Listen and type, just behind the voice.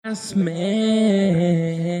Yes, man.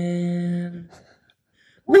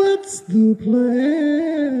 What's the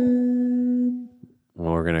plan?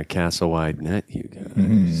 Well, we're gonna cast a wide net, you guys.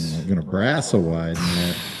 We're gonna brass a wide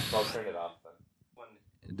net. I'll turn it off then.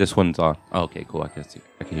 This one's on. Oh, okay, cool. I can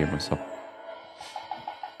hear myself.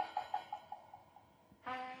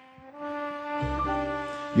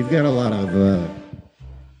 You've got a lot of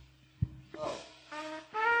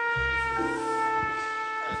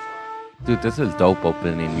Dude, this is dope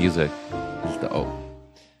opening music. It's dope.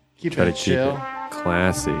 Try to keep it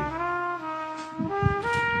classy.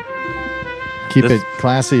 Keep it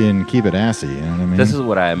classy and keep it assy. You know what I mean? This is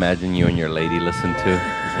what I imagine you and your lady listen to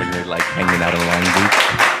when you're like hanging out in Long Beach.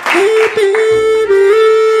 hey baby,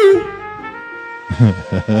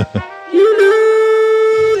 you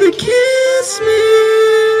know the kiss me,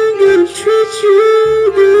 gonna treat you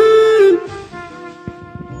good.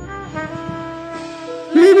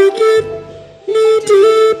 Let me get knee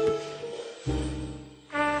deep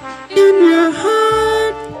in your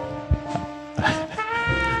heart.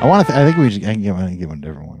 I think I can give one a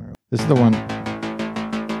different one. This is the one.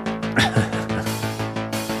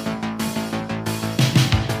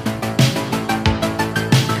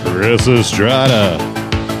 Chris Estrada.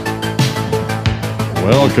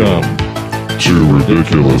 Welcome to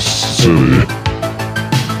Ridiculous City.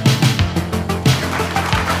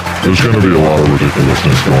 There's going to be a lot of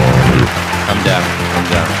ridiculousness going on here. I'm down.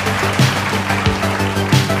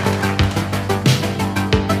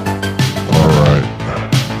 All right.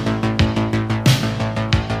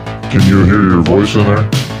 Can you hear your voice in there?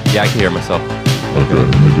 Yeah, I can hear myself. Okay, let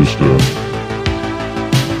me just,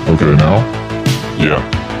 okay, now? Yeah.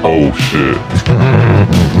 Oh, shit.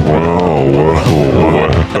 Wow.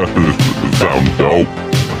 Sound dope.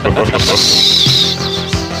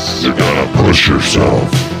 You gotta push yourself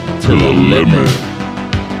to the limit.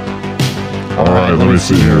 Alright, let me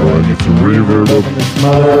see here. I need some reverb up in this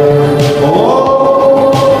mother.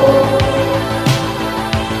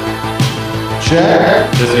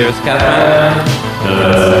 Check. This is yours, Catman.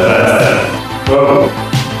 Whoa.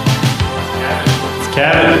 It's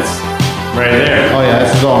cabinets. Right there. Oh yeah,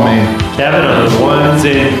 this is all me. Cabinet on the 1s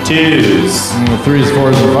and 2s. The 3s,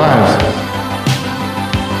 4s, and 5s.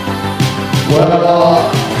 Well,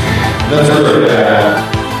 that's really bad.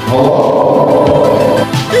 Hello.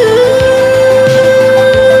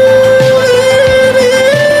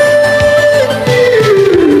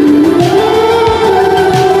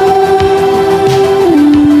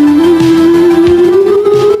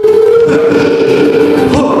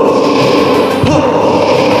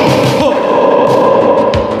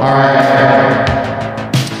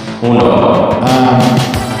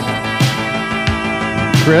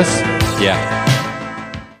 Chris? Yeah.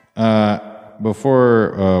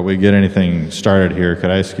 Before we get anything started here,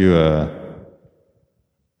 could I ask you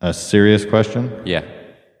a serious question? Yeah.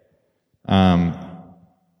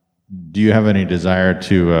 Do you have any desire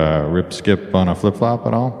to rip skip on a flip flop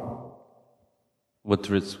at all? What's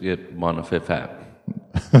risk it on a fifth app?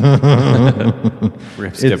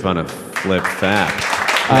 Rip skip on a flip fap.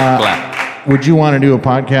 Clap. Would you want to do a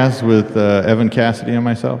podcast with Evan Cassidy and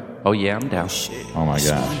myself? Oh yeah, I'm down. Oh my gosh.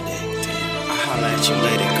 I'll holla at you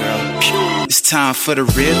later, girl. It's time for the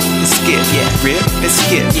rip and skip. Yeah, rip and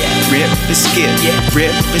skip. Yeah, rip and skip. Yeah,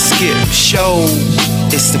 rip and skip. Show.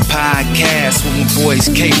 It's the podcast with my boys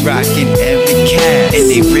K-Rock and Evan Cass. And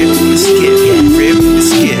they rip and skip. Yeah, rip and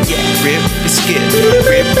skip. Yeah, rip and skip.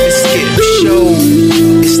 Rip and skip. Show.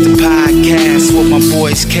 It's the podcast with my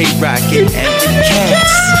boys K-Rock and Evan Cass.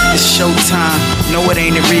 It's showtime. No, it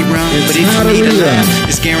ain't a rerun, but if you need a laugh,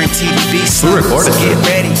 it's guaranteed to be something. So get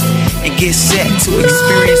ready and get set to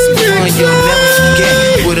experience some fun you'll never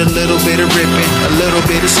forget. With a little bit of ripping, a little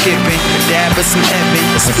bit of skipping, a dab of some Evan,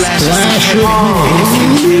 a splash of some Kevin, and if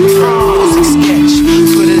you can music sketch,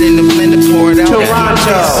 put it in the blender, pour it out.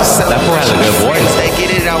 Toronto. That boy has a good voice. They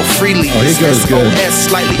get it out freely. Oh, he goes good.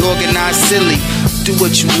 SOS, slightly organized, silly. Do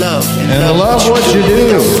what you love And love what you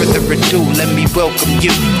do. Without further ado, let me welcome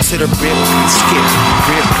you to the rip and skip,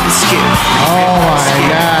 rip and skip. Oh my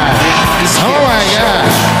gosh. Oh my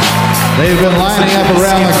gosh. They've been lining up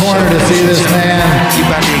around the corner to see this man. You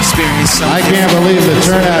about to experience something. I can't believe the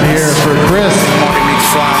turnout here for Chris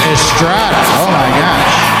Estrada. Oh my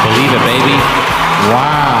gosh. Believe it, baby.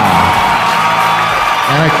 Wow.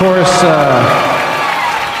 And of course,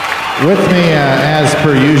 with me, as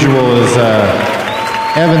per usual, is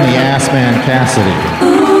Evan the Ass Man Cassidy.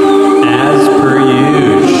 As per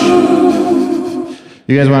usual.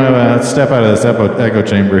 You guys want to step out of this echo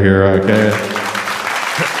chamber here, okay?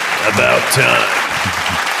 About time.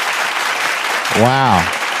 Wow.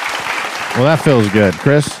 Well, that feels good.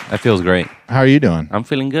 Chris, That feels great. how are you doing? I'm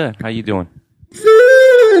feeling good. How you doing?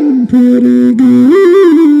 Feeling pretty good.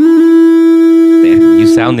 Damn, you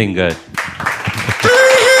sounding good.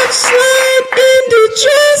 I have slight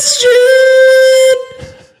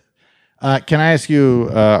indigestion. Can I ask you,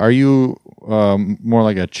 are you more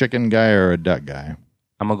like a chicken guy or a duck guy?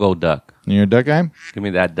 I'm gonna go duck. You're a duck guy? Give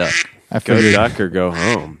me that duck. I Go figured. duck or go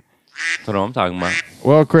home. That's what I'm talking about.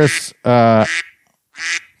 Well, Chris, tell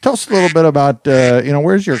us a little bit about,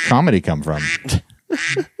 where's your comedy come from?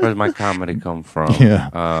 Where's my comedy come from? Yeah.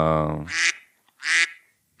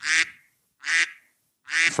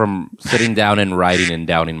 From sitting down and writing and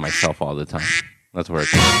doubting myself all the time. That's where it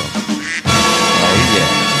comes from. Oh yeah.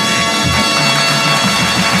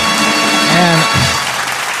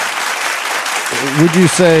 And would you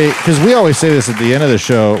say, because we always say this at the end of the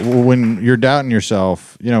show, when you're doubting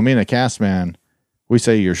yourself, me and the cast man, we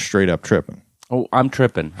say you're straight up tripping. Oh, I'm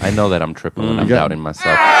tripping. I know that I'm tripping when I'm got- doubting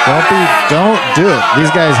myself. Don't do it.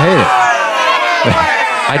 These guys hate it.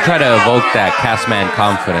 I try to evoke that Castman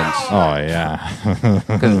confidence. Oh,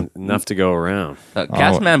 yeah. Enough to go around.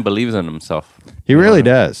 Castman believes in himself. He really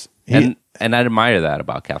does. And I admire that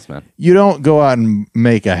about Castman. You don't go out and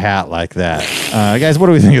make a hat like that. Guys, what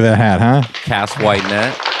do we think of that hat, huh? Cast White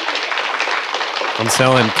Net. I'm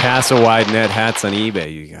selling Castle Wide Net hats on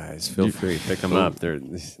eBay, you guys. Feel free. Pick them up. They're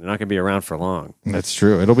not going to be around for long. That's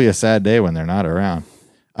true. It'll be a sad day when they're not around.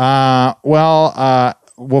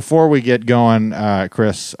 Before we get going,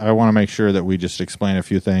 Chris, I want to make sure that we just explain a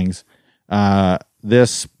few things.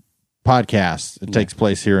 This podcast, it takes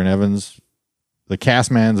place here in Evans, the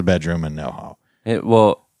Castman's bedroom in NoHo.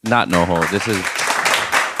 Not NoHo. This is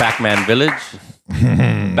Backman Village.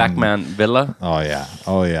 Backman Villa. Oh, yeah.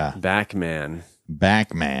 Backman.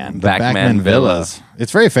 Backman. The Backman Villas.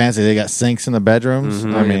 It's very fancy. They got sinks in the bedrooms.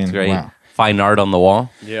 I mean, It's great. wow. Fine art on the wall.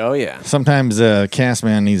 Yeah, oh, yeah. Sometimes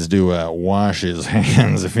Castman needs to wash his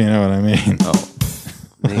hands, if you know what I mean. Oh,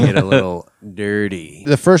 They get a little dirty.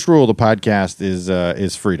 The first rule of the podcast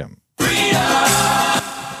is freedom.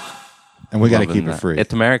 And we got to loving keep it that. free.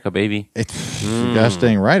 It's America, baby. It's gosh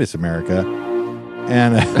dang right, it's America.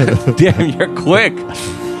 And Damn, you're quick.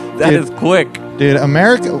 That is quick. dude,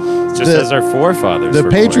 America, Just as our forefathers. the were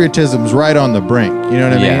born. patriotism's right on the brink. You know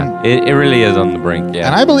what I mean? Yeah, it really is on the brink. Yeah.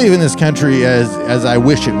 And I believe in this country as I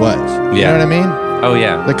wish it was. You Yeah. know what I mean? Oh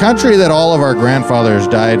yeah. The country that all of our grandfathers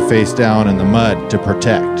died face down in the mud to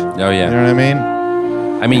protect. Oh yeah. You know what I mean?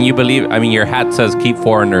 I mean, your hat says "Keep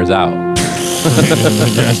foreigners out."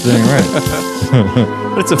 Gosh dang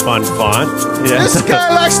right. It's a fun font. Yeah. This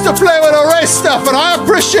guy likes to play with the race stuff, and I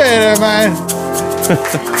appreciate it, man.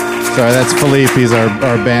 Sorry, that's Philippe. He's our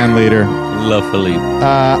band leader. Love Philippe.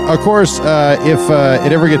 Of course, if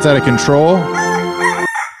it ever gets out of control,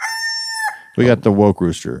 we got the woke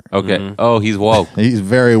rooster. Okay. Oh, he's woke. He's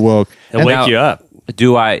very woke. He'll And wake now- you up.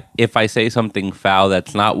 If I say something foul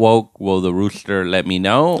that's not woke, will the rooster let me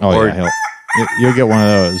know? oh, yeah, you'll get one of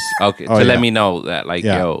those. Okay, Oh, to yeah. let me know that, like,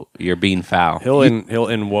 Yeah. yo, you're being foul. He'll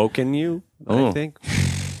inwoken you, I Oh. think.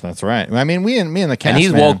 That's right. I mean, me and the cast And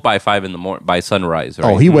he's man- woke by 5 in the morning, by sunrise,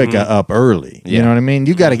 right? Oh, he wake up early. You Yeah. know what I mean?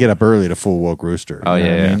 You got to get up early to fool woke rooster. Oh, you know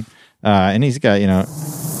yeah, what I yeah. mean? And he's got,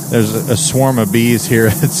 there's a swarm of bees here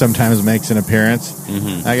that sometimes makes an appearance.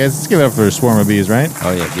 I guess let's give it up for a swarm of bees, right?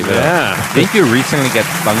 Oh, yeah, give it Yeah. up. Didn't you recently get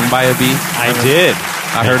stung by a bee? I did.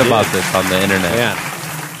 I heard about this on the internet. Yeah.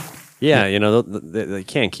 Yeah, they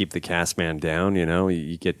can't keep the cast man down,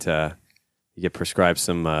 You get prescribed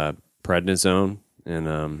some prednisone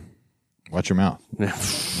and Watch your mouth.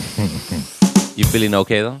 You feeling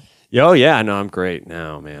okay, though? oh yeah, no, I'm great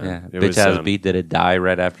now, man. Yeah. It Bitch was, ass bee, did it die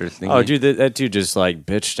right after stinging? Oh, dude, that dude just like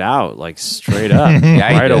bitched out like straight up Yeah,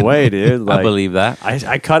 he right did. away, dude. Like, I believe that.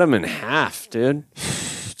 I cut him in half, dude.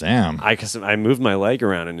 Damn. Cause I moved my leg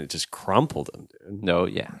around and it just crumpled him, dude. No,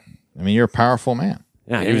 yeah. I mean, you're a powerful man.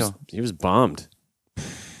 Yeah, There you go. he was bummed.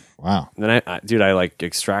 Wow. And then I like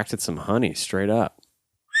extracted some honey straight up.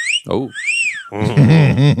 Oh.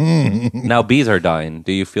 Now bees are dying.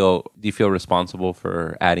 Do you feel responsible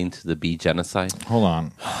for adding to the bee genocide? Hold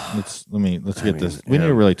on. Let's get this. We need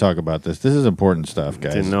to really talk about this. This is important stuff,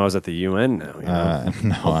 guys. Didn't know I was at the UN now.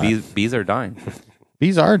 No, Bees are dying.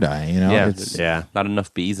 bees are dying. Yeah. It's, Yeah. Not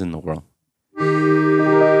enough bees in the world.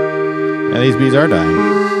 yeah, these bees are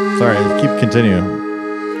dying. Sorry, keep continuing.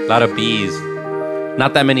 A lot of bees.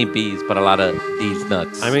 Not that many bees, but a lot of these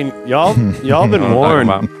nuts. I mean, y'all been You know what I'm warned.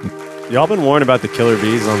 talking about? Y'all been warned about the killer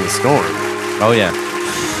bees on the storm. Oh yeah.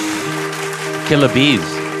 Killer bees.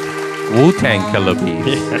 Wu-Tang killer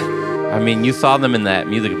bees. I mean, you saw them in that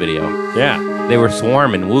music video. Yeah. They were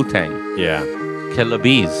swarming Wu-Tang. Yeah. Killer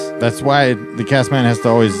bees. That's why the cast man has to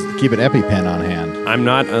always keep an EpiPen on hand. I'm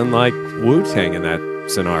not unlike Wu-Tang in that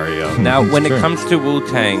scenario. Now, when Sure. it comes to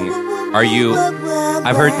Wu-Tang, are you...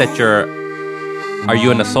 I've heard that you're... Are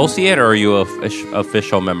you an associate or are you a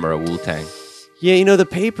official member of Wu-Tang? Yeah, you know, the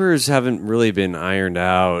papers haven't really been ironed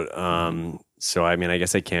out. So, I mean, I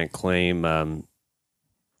guess I can't claim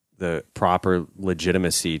the proper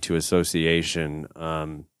legitimacy to association.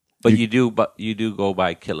 But you do go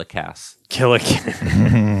by Killer Cass. Killer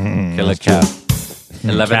Killer Cass.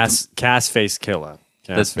 11 Cass face killer.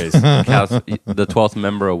 Cass face. Cass, the 12th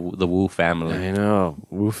member of the Wu family. I know.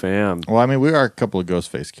 Wu fam. Well, I mean, we are a couple of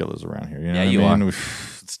Ghostface killers around here. You know Yeah, what you I mean?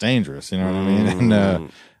 It's dangerous. You know what I mean?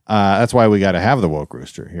 And that's why we got to have the woke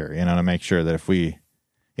rooster here. You know, to make sure that if we,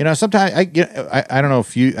 you know, sometimes I don't know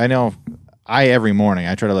if you. I know every morning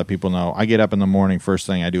I try to let people know. I get up in the morning. First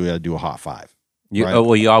thing I do a hot five. You, Right. oh,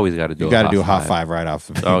 well, you always got to do. You got to do a hot five right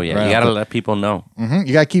off. Oh yeah, right you got off to let people know.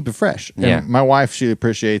 You got to keep it fresh. And Yeah. my wife, she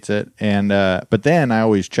appreciates it, and but then I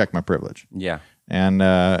always check my privilege, Yeah. and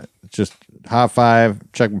just hot five,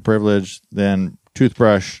 check my privilege, then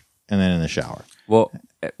toothbrush, and then in the shower. Well,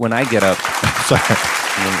 when I get up, Sorry,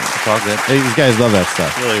 it's all good. hey, these guys love that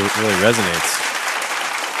stuff. Really resonates.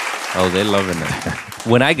 Oh, they loving it.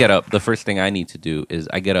 When I get up, the first thing I need to do is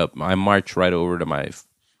I get up, I march right over to my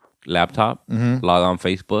laptop, log on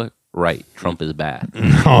Facebook. Right, Trump is bad. Give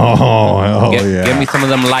me some of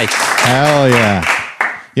them likes. Hell yeah.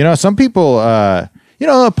 You know, some people, you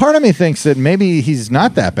know, a part of me thinks that maybe he's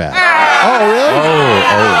not that bad. Oh, really?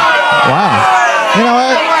 Wow. You know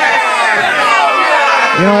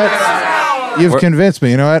what? You've convinced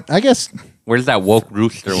me. You know what? I guess Where's that woke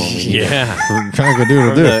rooster when we need it? Yeah.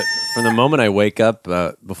 cock-a-doodle-doo. From the moment I wake up,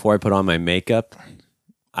 before I put on my makeup,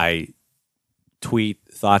 I tweet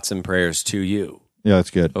thoughts and prayers to you. Yeah, that's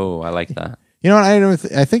good. Oh, I like that. You know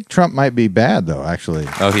what? I think Trump might be bad, though, actually.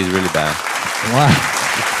 Oh, he's really bad. Wow.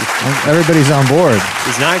 Everybody's on board.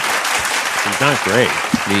 He's not great.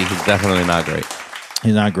 He's definitely not great.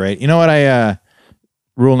 He's not great. You know what?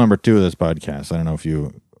 Rule number 2 of this podcast, I don't know if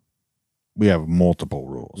we have multiple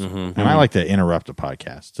rules. And I like to interrupt a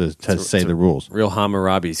podcast to say the rules. Real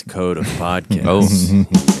Hammurabi's code of podcast. Oh.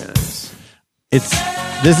 Yes.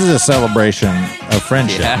 This is a celebration of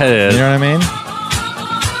friendship. Yeah, it is. You know what I mean?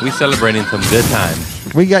 We celebrating some good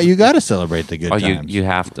times. You got to celebrate the good Oh, times. you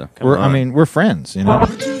have to. We're friends, you know.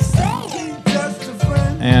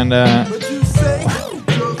 And I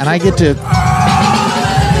get to.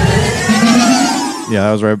 Yeah,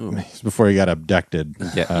 that was right before he got abducted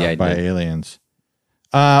I by did. aliens.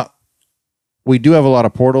 We do have a lot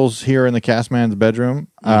of portals here in the Castman's bedroom.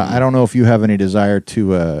 I don't know if you have any desire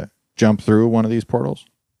to jump through one of these portals.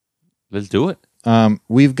 Let's do it.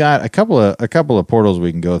 We've got a couple of portals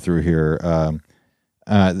we can go through here.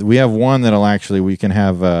 We have one that'll actually we can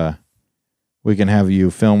have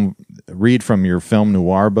you read from your film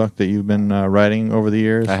noir book that you've been writing over the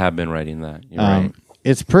years. I have been writing that. You're right.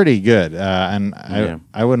 It's pretty good, and Yeah.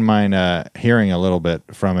 I wouldn't mind hearing a little bit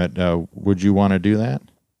from it. Would you want to do that?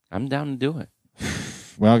 I'm down to do it.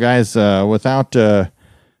 Well, guys, without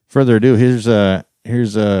further ado, here's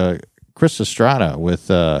Chris Estrada with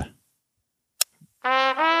just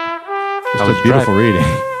a beautiful reading.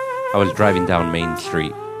 I was driving down Main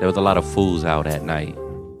Street. There was a lot of fools out at night.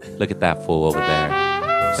 Look at that fool over there.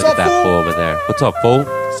 Look at that fool over there. What's up, fool?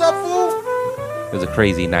 What's up, fool? It was a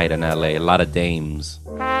crazy night in L.A. A lot of dames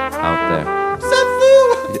out there. What's up,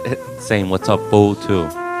 fool? Saying what's up, fool, too.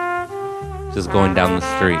 Just going down the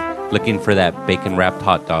street, looking for that bacon-wrapped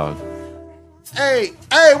hot dog. Hey,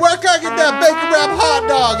 where can I get that bacon wrap hot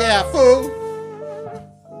dog at, fool?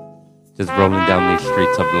 Just rolling down these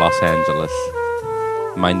streets of Los Angeles,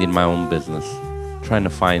 minding my own business, trying to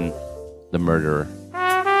find the murderer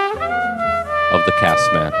of the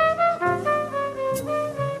cast man.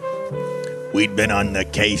 We'd been on the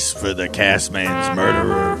case for the Castman's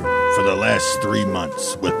murderer for the last 3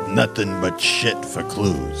 months with nothing but shit for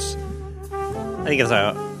clues. I think it's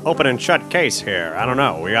a open and shut case here. I don't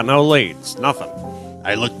know. We got no leads. Nothing.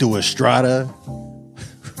 I look to Estrada.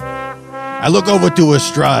 I look over to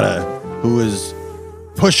Estrada, who is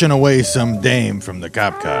pushing away some dame from the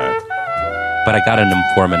cop car. But I got an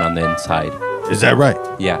informant on the inside. Is that right?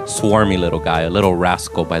 Yeah, swarmy little guy, a little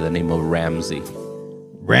rascal by the name of Ramsey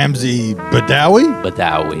Ramsey Badawi?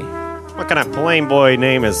 Badawi. What kind of plain boy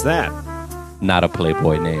name is that? Not a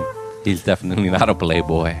playboy name. He's definitely not a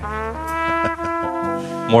playboy.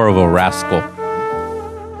 More of a rascal.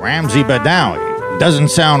 Ramsey Badawi. Doesn't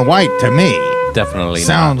sound white to me. Definitely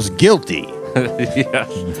Sounds guilty. not.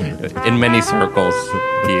 Yeah. In many circles,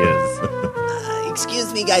 he is.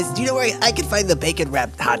 Excuse me, guys. Do you know where I can find the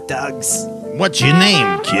bacon-wrapped hot dogs? What's your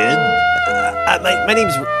name, kid? My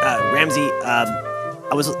name's Ramsey.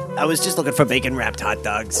 I was just looking for bacon-wrapped hot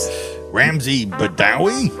dogs. Ramsey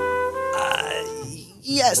Badawi?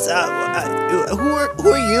 Yes.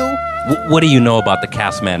 Who are you? What do you know about the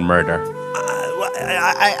Castman murder?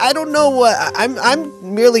 I don't know.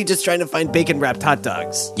 I'm merely just trying to find bacon-wrapped hot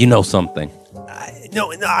dogs. You know something.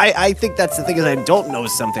 No. I think that's the thing is I don't know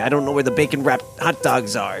something. I don't know where the bacon-wrapped hot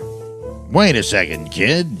dogs are. Wait a second,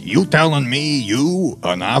 kid. You telling me you,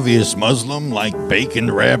 an obvious Muslim, like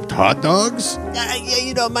bacon-wrapped hot dogs?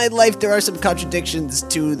 Yeah, my life, there are some contradictions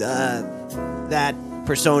to that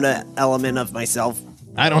persona element of myself.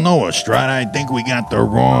 I don't know, Estrada. I think we got the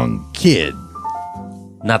wrong kid.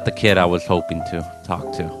 Not the kid I was hoping to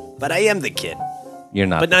talk to. But I am the kid. You're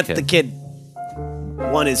not But the not kid. the kid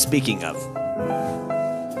one is speaking of.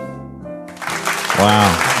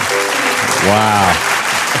 Wow.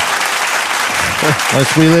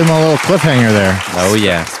 We leave him a little cliffhanger there. Oh,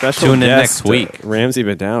 yeah. Special Tune in guest, next week. Ramsey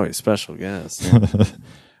Badawi, special guest.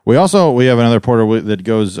 We have another portal that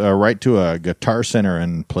goes right to a Guitar Center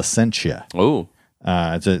in Placentia. Oh.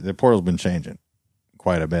 The portal's been changing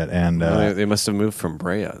quite a bit, and They must have moved from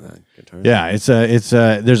Brea. That guitar. yeah,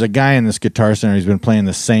 there's a guy in this Guitar Center. He's been playing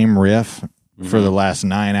the same riff for the last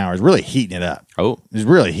 9 hours, really heating it up. Oh. He's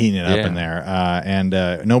really heating it up Yeah. in there, and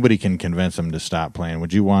nobody can convince him to stop playing.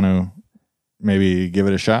 Would you want to maybe give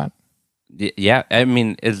it a shot? Yeah, I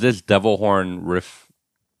mean, is this devil horn riff?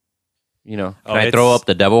 Can I it's- throw up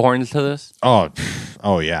the devil horns to this? Oh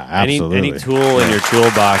yeah, absolutely. Any tool in your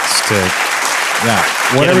toolbox to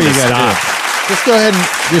Whatever him you to got to stop. do. Just go ahead and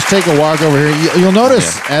just take a walk over here. You'll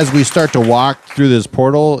notice as we start to walk through this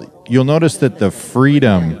portal, you'll notice that the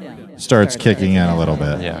freedom starts kicking in a little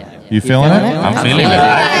bit. Yeah. You feeling it? I'm feeling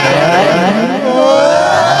it.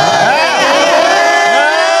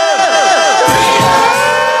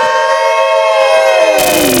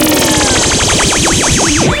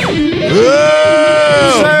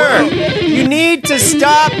 Sir, you need to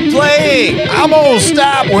stop playing. I'm gonna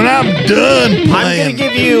stop when I'm done playing. I'm going to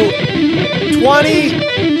give you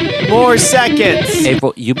 20 more seconds.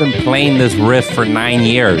 April, you've been playing this riff for 9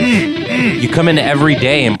 years. You come in every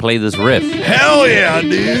day and play this riff. Hell yeah,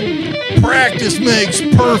 dude. Practice makes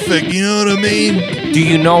perfect, you know what I mean? Do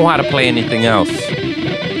you know how to play anything else?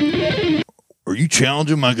 Are you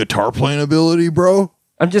challenging my guitar playing ability, bro?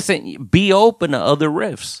 I'm just saying, be open to other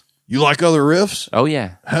riffs. You like other riffs? Oh,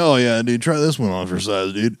 yeah. Hell yeah, dude. Try this one on for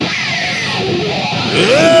size, dude. You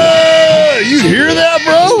hear that,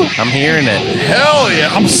 bro? I'm hearing it. Hell yeah.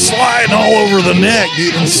 I'm sliding all over the neck,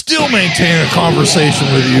 dude, and still maintaining a conversation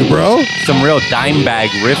with you, bro. Some real dime bag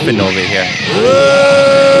riffing over here.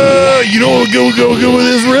 You know what would go with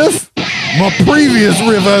this riff? My previous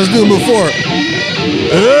riff I was doing before.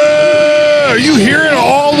 Are you hearing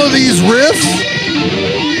all of these riffs?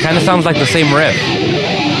 Kind of sounds like the same riff.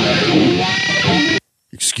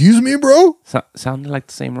 Excuse me, bro? Sounded like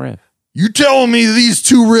the same riff. You telling me these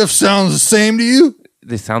two riffs sound the same to you?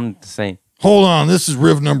 They sound the same. Hold on, this is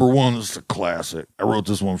riff number 1. This is a classic. I wrote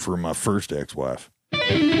this one for my first ex-wife. You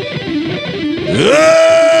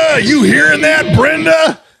hearing that,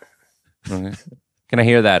 Brenda? Okay. Can I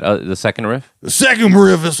hear that? The second riff? The second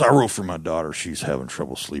riff is I wrote for my daughter. She's having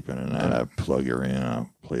trouble sleeping at night. I plug her in. I'll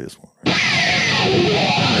play this one. You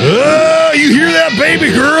hear that,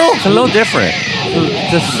 baby girl? It's a little different.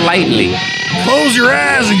 Just slightly. Close your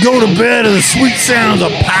eyes and go to bed to the sweet sounds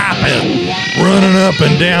of piping running up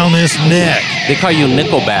and down this neck. They call you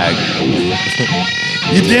Nickelback.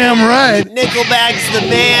 You damn right. Nickelback's the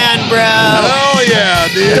man, bro. Oh yeah,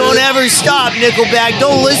 dude. Don't ever stop, Nickelback.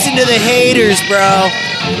 Don't listen to the haters, bro.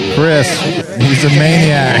 Chris, he's a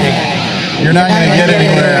maniac. You're not going to get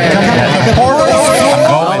anywhere. Come on, the portal.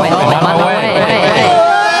 On my way.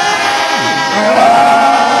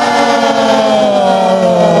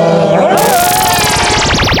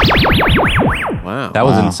 Wow. That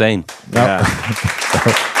was insane. Yeah.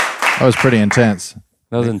 That was pretty intense.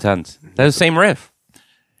 That was intense. That's the same riff.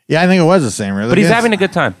 Yeah, I think it was the same. Really, But he's having a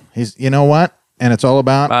good time. He's, you know what? And it's all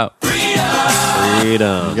about Wow.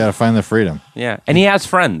 Freedom. you got to find the freedom. Yeah. And he has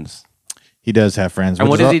friends. He does have friends. And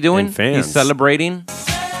which what is all- he doing? and fans. He's celebrating.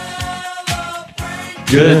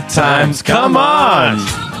 Good times, come on.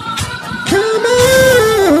 Come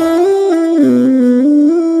on,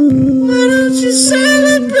 why don't you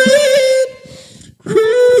celebrate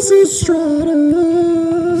Chris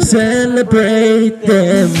Estrada? Celebrate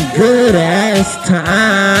them good ass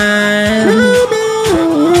times. Come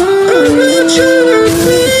on, I want you to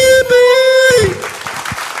be, boy.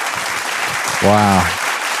 Wow.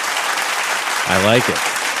 I like it.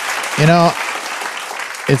 You know,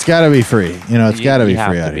 It's got to be free. You know, it's got to be have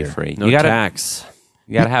free to out be here. free. No You gotta, tax.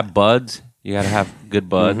 you gotta have buds. You gotta have good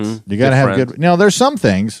buds. You got to have good. You know, there's some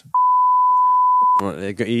things. Well,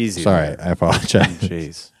 easy. Sorry, I apologize.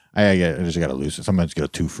 Jeez. I just got to lose it. Sometimes go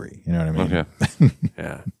too free. You know what I mean? Okay.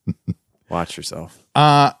 Yeah. Watch yourself.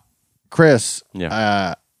 Chris.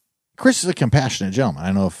 Yeah. Chris is a compassionate gentleman. I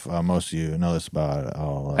don't know if most of you know this about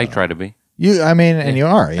all. I try to be. You, I mean, and you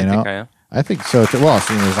are. You I know, think I am. I think so. Well,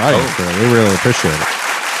 seeing this audience, they really appreciate it.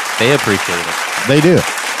 They appreciate it. They do.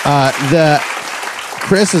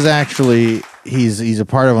 Chris is actually he's a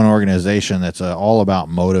part of an organization that's all about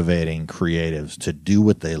motivating creatives to do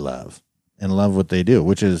what they love and love what they do,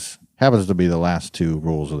 which happens to be the last two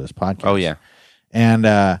rules of this podcast. Oh yeah. And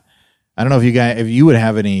I don't know if you would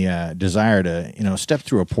have any desire to step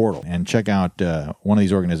through a portal and check out one of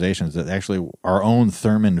these organizations that actually our own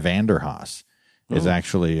Thurman Vanderhaas is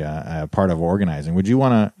actually a part of organizing. Would you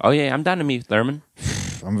want to? Oh yeah, I'm down to meet Thurman.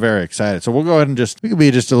 I'm very excited. So we'll go ahead and we could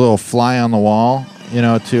be just a little fly on the wall,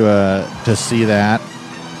 to see that.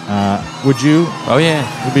 Would you? Oh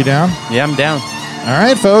yeah. Would be down? Yeah, I'm down. All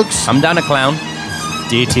right, folks. I'm down to clown.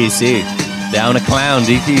 DTC. Down to clown.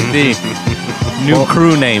 DTC. New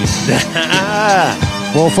crew name.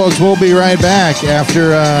 Well, folks, we'll be right back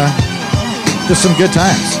after just some good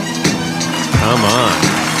times. Come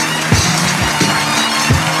on.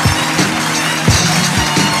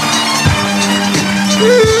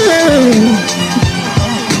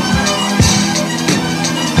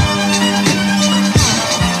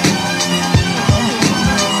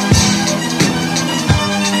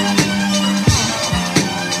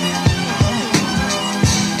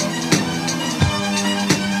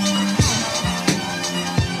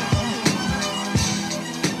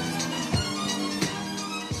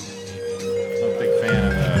 I'm a big fan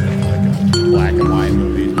of black and white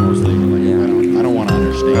movies, mostly. I don't want to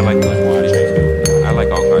understand. I like watching. I like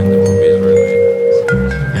all kinds of movies, really.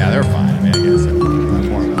 Yeah, they're fine. I mean, I guess that's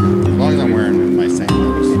more of as long as I'm wearing my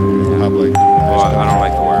sandals in public. Well, I don't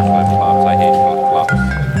like to wear flip flops. I hate flip flops.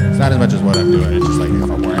 It's not as much as what I'm doing. It's just like if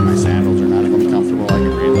I'm wearing my sandals or not. If I'm comfortable, I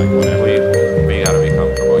can read like whatever. But you gotta be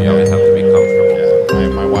comfortable. You always have to be comfortable.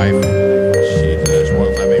 Yeah, my wife, she just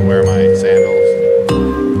won't let me wear my sandals,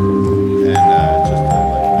 and it's just like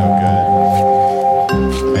no good.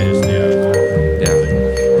 I just I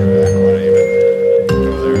don't want to even go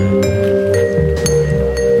there.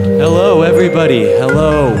 Hello, everybody.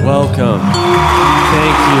 Hello. Welcome.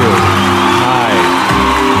 Thank you. Hi.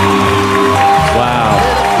 Wow.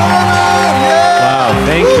 Wow.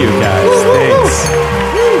 Thank you, guys. Thanks.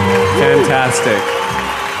 Fantastic.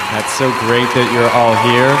 That's so great that you're all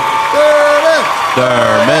here.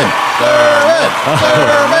 Thurman.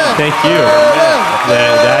 Thank you.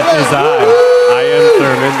 That is I. I am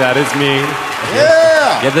Thurman. That is me.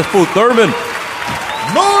 Yeah! Get this fool, Thurman.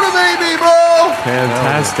 Motivate me, bro!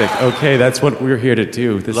 Fantastic. Okay, that's what we're here to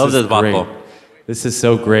do. Love this great. Vato. This is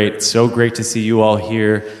so great. So great to see you all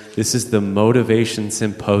here. This is the Motivation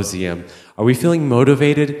Symposium. Are we feeling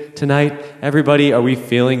motivated tonight? Everybody, are we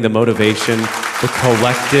feeling the motivation, the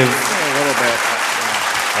collective? A little bit.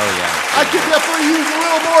 Oh yeah. I could definitely use a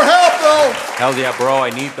little more help, though. Hell yeah, bro. I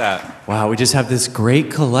need that. Wow, we just have this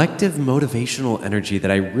great collective motivational energy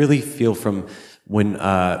that I really feel from when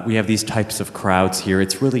we have these types of crowds here.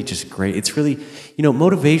 It's really just great. It's really,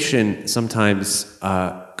 motivation sometimes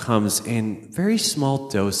comes in very small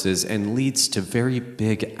doses and leads to very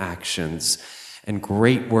big actions and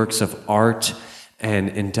great works of art and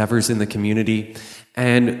endeavors in the community.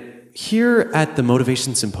 And here at the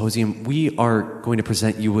Motivation Symposium, we are going to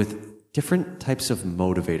present you with different types of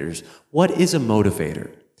motivators. What is a motivator?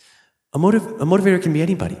 A motivator can be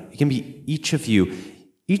anybody. It can be each of you.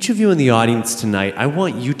 Each of you in the audience tonight, I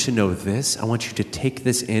want you to know this. I want you to take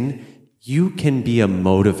this in. You can be a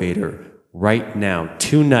motivator right now,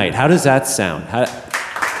 tonight. How does that sound? Pretty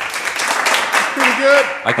good.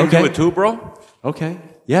 I can do it too, bro. Okay.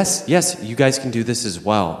 Yes, you guys can do this as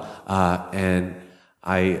well. And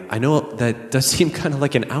I know that does seem kind of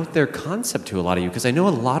like an out there concept to a lot of you, because I know a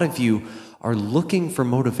lot of you are looking for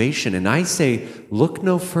motivation. And I say, look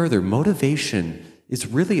no further. Motivation is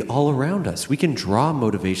really all around us. We can draw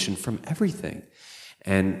motivation from everything.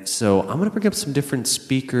 And so I'm going to bring up some different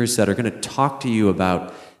speakers that are going to talk to you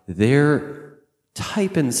about their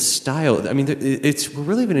type and style. I mean, we're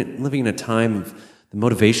really living in a time of the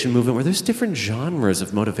motivation movement where there's different genres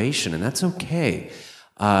of motivation, and that's okay.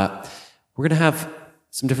 We're going to have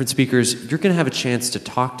some different speakers. You're going to have a chance to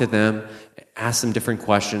talk to them, ask them different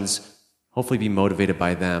questions, hopefully be motivated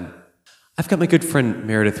by them. I've got my good friend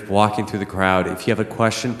Meredith walking through the crowd. If you have a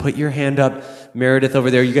question, put your hand up. Meredith over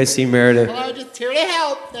there. You guys see Meredith? Hello, just here to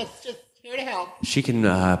help. That's just here Here to help. She can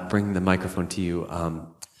bring the microphone to you.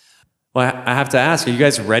 Well, I have to ask, are you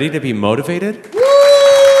guys ready to be motivated? Yeah.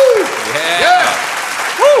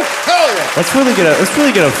 Woo! Hell yeah! Let's really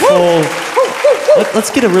get a full. Let's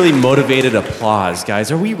get a really motivated applause,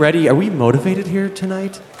 guys. Are we ready? Are we motivated here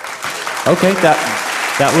tonight? Okay,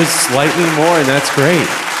 that was slightly more, and that's great.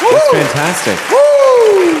 That's fantastic.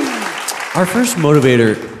 Our first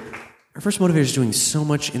motivator is doing so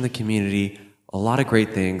much in the community, a lot of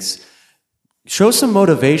great things. Show some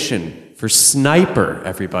motivation for Sniper,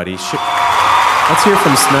 everybody. Let's hear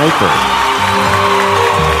from Sniper.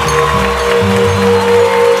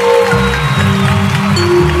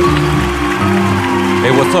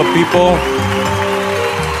 Hey, what's up, people?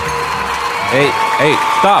 Hey,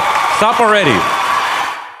 stop already.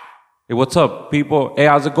 Hey, what's up, people? Hey,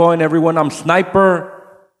 how's it going, everyone? I'm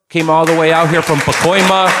Sniper. Came all the way out here from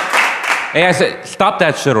Pacoima. Hey, I said, stop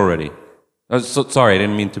that shit already. Sorry, I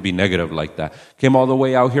didn't mean to be negative like that. Came all the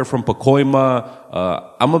way out here from Pacoima.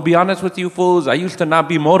 I'm gonna be honest with you fools. I used to not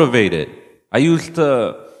be motivated. I used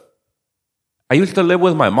to live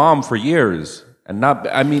with my mom for years.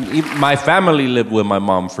 My family lived with my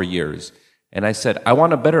mom for years. And I said, I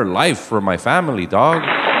want a better life for my family, dog.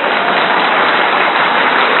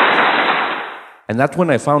 And that's when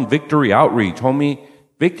I found Victory Outreach, homie.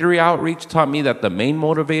 Victory Outreach taught me that the main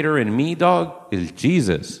motivator in me, dog, is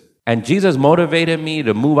Jesus. And Jesus motivated me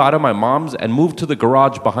to move out of my mom's and move to the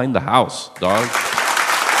garage behind the house, dog.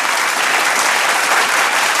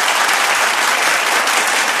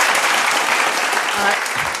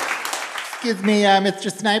 Excuse me,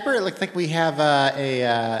 Mr. Sniper. It looks like we have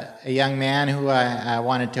a young man who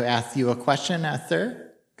wanted to ask you a question,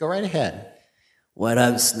 sir. Go right ahead. What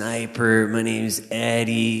up, Sniper? My name's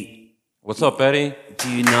Eddie. What's up, Eddie?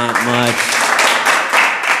 Do not much.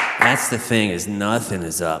 That's the thing, is nothing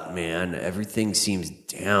is up, man. Everything seems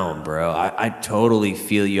down, bro. I totally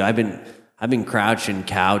feel you. I've been crouching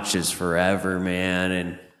couches forever, man,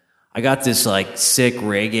 and I got this like sick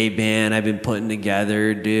reggae band I've been putting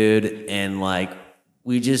together, dude, and like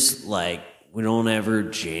we don't ever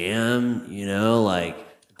jam, you know, like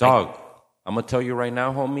dog. I'm gonna tell you right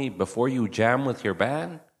now, homie, before you jam with your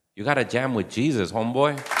band, you gotta jam with Jesus,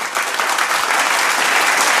 homeboy.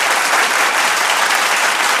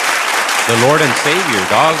 The Lord and Savior,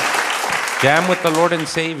 dog. Jam with the Lord and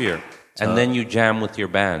Savior. And then you jam with your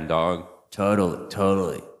band, dog.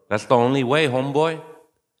 Totally. That's the only way, homeboy.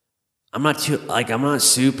 I'm not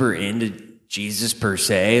super into Jesus per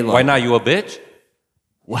se. Why not? You a bitch?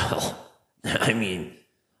 Well, I mean,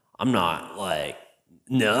 I'm not like,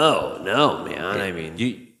 no, man. I mean,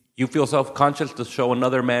 you feel self-conscious to show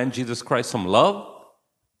another man, Jesus Christ, some love?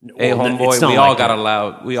 Hey, well, homeboy,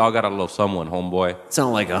 we all gotta love someone, homeboy. It's not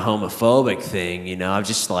like a homophobic thing, you know.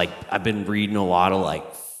 I've been reading a lot of like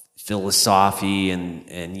philosophy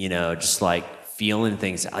and you know, just like feeling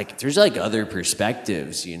things. Like there's like other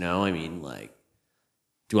perspectives, you know. I mean, like,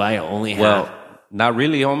 do I only have? Well, not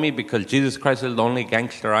really, homie, because Jesus Christ is the only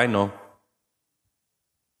gangster I know.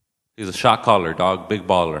 He's a shot caller, dog, big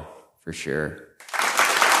baller, for sure.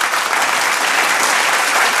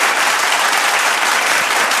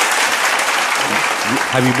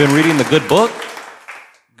 Have you been reading the good book?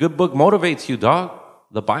 Good book motivates you, dog.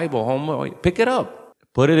 The Bible, homeboy. Pick it up.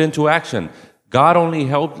 Put it into action. God only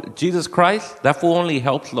helps, Jesus Christ, that fool only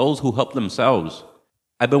helps those who help themselves.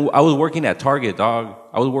 I was working at Target, dog.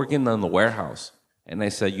 I was working in the warehouse. And I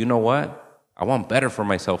said, you know what? I want better for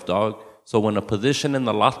myself, dog. So when a position in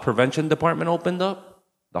the loss prevention department opened up,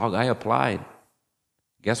 dog, I applied.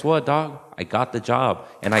 Guess what, dog? I got the job.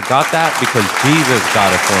 And I got that because Jesus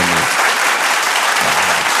got it for me.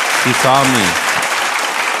 He saw me.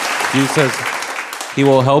 Jesus says, he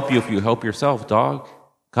will help you if you help yourself, dog.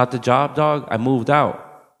 Got the job, dog. I moved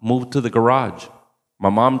out. Moved to the garage. My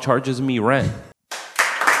mom charges me rent.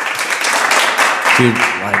 Dude,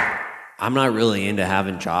 like, I'm not really into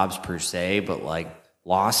having jobs per se, but like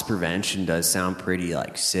loss prevention does sound pretty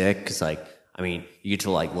like sick. Because like, I mean, you get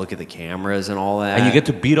to like look at the cameras and all that. And you get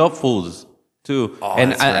to beat up fools too. Oh,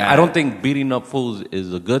 and I don't think beating up fools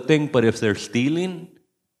is a good thing, but if they're stealing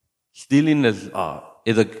is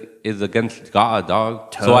against God, dog.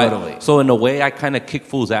 Totally. So in a way, I kind of kick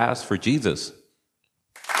fools' ass for Jesus.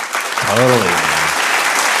 Totally, man.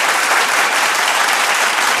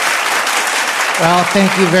 Well,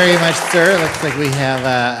 thank you very much, sir. Looks like we have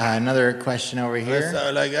another question over here.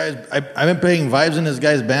 Like, guys, I've been playing vibes in this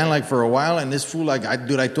guy's band like for a while, and this fool, like, I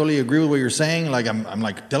totally agree with what you're saying. Like, I'm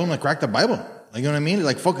like, tell him to crack the Bible. Like, you know what I mean?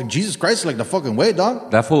 Like, fucking Jesus Christ is like the fucking way, dog.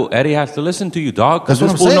 That fool Eddie has to listen to you, dog. That's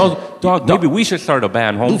what I'm fool saying. knows, dog. Maybe we should start a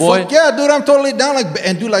band, Dude, homeboy. fuck yeah, dude, I'm totally down. Like,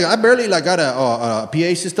 and dude, like, I barely like got a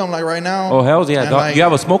PA system like right now. Oh hell yeah, And, dog. like, You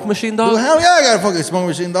have a smoke machine, dog? dude, hell yeah, I got a fucking smoke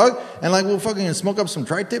machine, dog. And like, we'll fucking smoke up some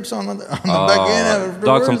tri-tips on the back end.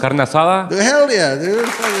 Dog, some carne asada? Dude, hell yeah, dude.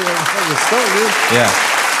 Fucking stuff, dude. Yeah.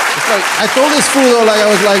 It's like, I told this fool though, like, I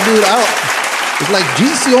was like, dude, it's like,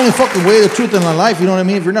 Jesus is the only fucking way, the truth in my life, you know what I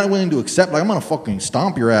mean? If you're not willing to accept, like, I'm gonna fucking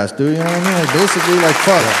stomp your ass, dude, you know what I mean? Like, basically, like,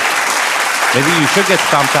 fuck. Maybe you should get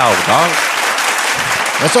stomped out, dog.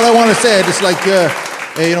 That's what I want to say. Just like,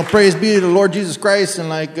 hey, you know, praise be to the Lord Jesus Christ, and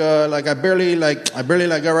like I barely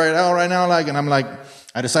got right now, like, and I'm like,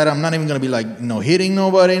 I decided I'm not even gonna be like, you know, hitting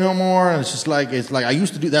nobody no more. And it's like I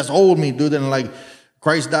used to do. That's old me, dude. And like,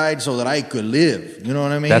 Christ died so that I could live. You know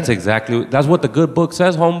what I mean? That's what the good book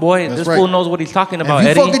says, homeboy. That's this right. fool knows what he's talking And about, if you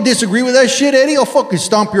Eddie. fucking disagree with that shit, Eddie, I'll fucking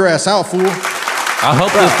stomp your ass out, fool. I'll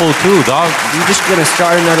help this fool too, dog. You just gonna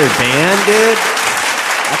start another band, dude?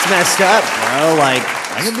 That's messed up, bro. Like,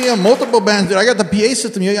 I can be in multiple bands, dude. I got the PA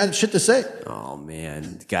system. You got shit to say. oh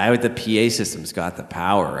man, the guy with the PA system's got the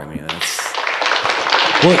power. I mean, that's.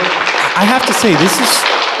 Well, I have to say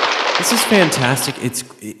this is fantastic.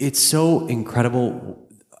 It's so incredible.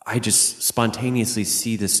 I just spontaneously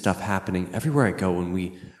see this stuff happening everywhere I go when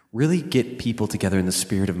we really get people together in the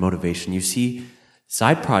spirit of motivation. You see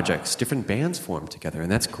side projects, different bands form together,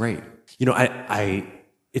 and that's great. You know,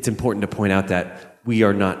 it's important to point out that we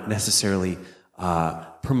are not necessarily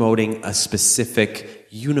promoting a specific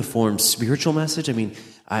uniform spiritual message. I mean,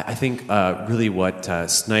 I think really what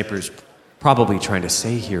Sniper's probably trying to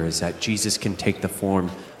say here is that Jesus can take the form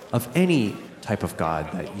of any type of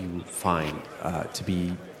God that you find to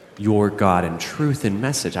be your God and truth and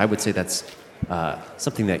message. I would say that's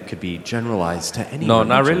something that could be generalized to any No,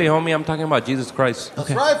 not religion. really, homie. I'm talking about Jesus Christ.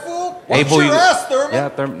 Okay. Right, fool? Hey, Watch fool, your ass, Thurman. Yeah,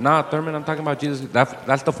 Thurman, I'm talking about Jesus.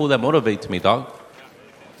 That's the fool that motivates me, dog.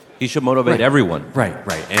 He should motivate everyone. Right.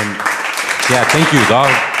 And Yeah, thank you,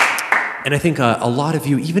 dog. And I think a lot of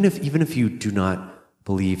you, even if you do not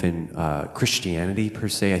believe in Christianity per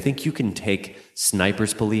se, I think you can take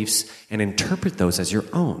Sniper's beliefs and interpret those as your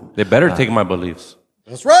own. They better take my beliefs.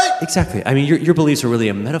 That's right. Exactly. I mean, your beliefs are really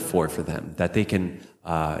a metaphor for them, that they can,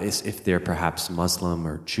 if they're perhaps Muslim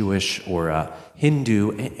or Jewish or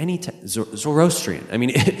Hindu, Zoroastrian. I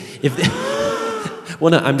mean, if they,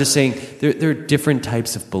 well, no, I'm just saying there are different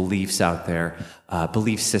types of beliefs out there,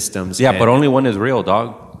 belief systems. Yeah, but only one is real,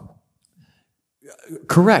 dog.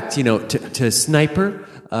 Correct. You know, to Sniper,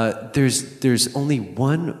 there's only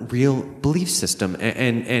one real belief system,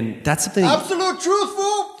 and that's something. Absolute truth,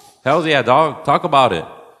 fool. Hell yeah, dog. Talk about it.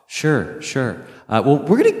 Sure. Well,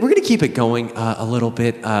 we're gonna keep it going a little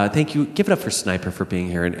bit. Thank you. Give it up for Sniper for being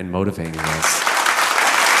here and motivating us.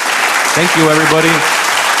 Thank you, everybody.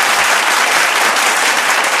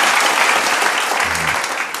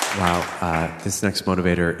 Wow, this next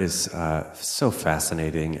motivator is so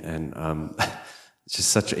fascinating and just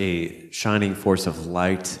such a shining force of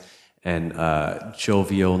light and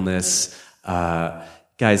jovialness.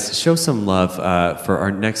 Guys, show some love for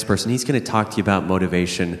our next person. He's going to talk to you about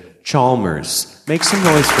motivation. Chalmers. Make some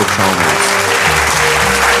noise for Chalmers.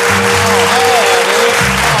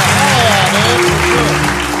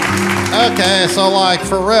 Okay, so like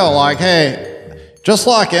for real, like, hey, just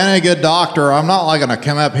like any good doctor, I'm not like gonna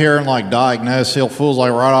come up here and like diagnose ill fools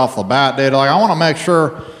like right off the bat, dude. Like I want to make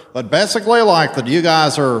sure that basically like that you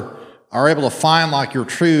guys are able to find like your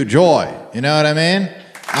true joy. You know what I mean?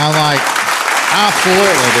 I'm like,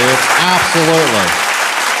 absolutely, dude, absolutely.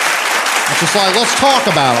 It's just like, let's talk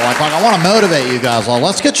about it. Like I want to motivate you guys. Like,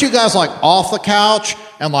 let's get you guys like off the couch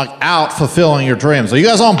and like out fulfilling your dreams. Are you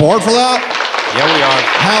guys on board for that? Yeah, we are.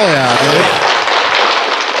 Hell yeah, dude.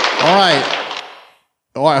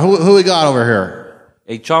 All right, who we got over here?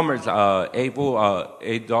 Hey, Chalmers,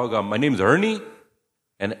 hey, dog, my name's Ernie,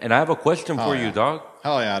 and I have a question for you, dog.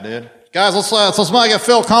 Hell yeah, dude. Guys, let's make it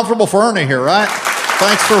feel comfortable for Ernie here, right?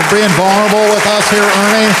 Thanks for being vulnerable with us here,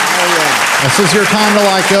 Ernie. Oh, yeah. This is your time to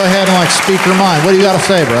like go ahead and like speak your mind. What do you got to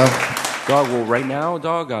say, bro? Dog, well, right now,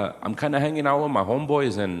 dog, I'm kind of hanging out with my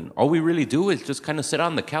homeboys, and all we really do is just kind of sit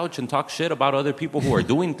on the couch and talk shit about other people who are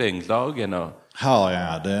doing things, dog. And hell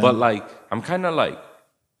yeah, dude. But like, I'm kind of like,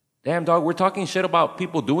 damn, dog, we're talking shit about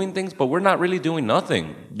people doing things, but we're not really doing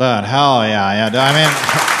nothing. Dude, hell yeah. Dude, I mean,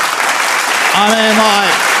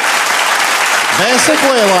 like,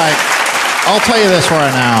 basically, like, I'll tell you this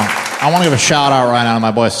right now. I want to give a shout out right now to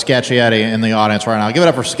my boy Sketchy Eddie in the audience right now. Give it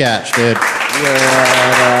up for Sketch, dude.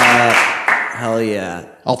 Hell yeah.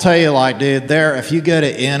 I'll tell you, like, dude, if you go to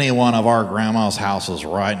any one of our grandma's houses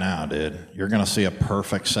right now, dude, you're going to see a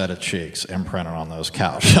perfect set of cheeks imprinted on those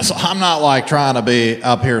couches. I'm not, like, trying to be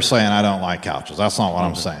up here saying I don't like couches. That's not what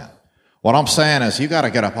I'm saying. What I'm saying is you got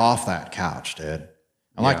to get up off that couch, dude.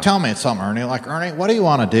 And, like, tell me something, Ernie. Like, Ernie, what do you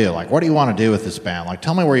want to do? Like, what do you want to do with this band? Like,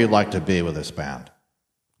 tell me where you'd like to be with this band.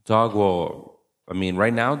 Dog, well, I mean,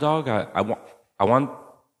 right now, dog, I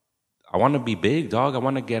want to be big, dog. I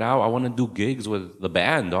want to get out. I want to do gigs with the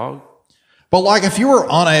band, dog. But, like, if you were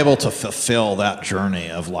unable to fulfill that journey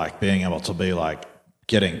of, like, being able to be, like,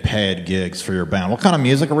 getting paid gigs for your band, what kind of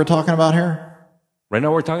music are we talking about here? Right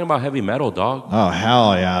now, we're talking about heavy metal, dog. Oh,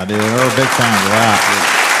 hell yeah, dude. We're a big fan of that.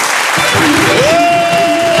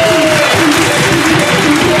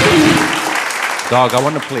 Dog, I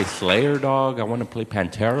want to play Slayer, dog. I want to play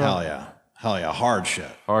Pantera. Hell yeah. Hell yeah, hard shit.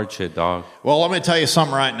 Hard shit, dog. Well, let me tell you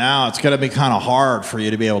something right now. It's going to be kind of hard for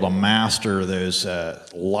you to be able to master those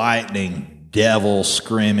lightning, devil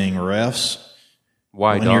screaming riffs.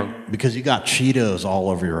 Why, dog? Because you got Cheetos all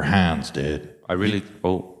over your hands, dude. I really...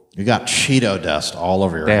 You got Cheeto dust all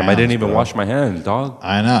over your hands. Damn, I didn't even wash my hands, dog.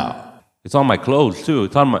 I know. It's on my clothes, too.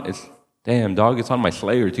 It's on my... Damn, dog, it's on my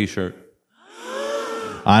Slayer t-shirt.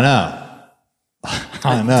 I know.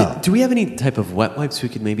 I know. Do we have any type of wet wipes we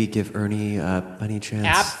could maybe give Ernie by any chance?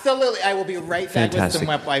 Absolutely. I will be right back with some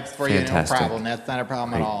wet wipes for you. No problem. That's not a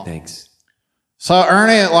problem at all. Thanks. So,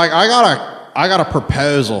 Ernie, like, I got a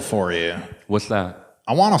proposal for you. What's that?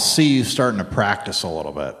 I want to see you starting to practice a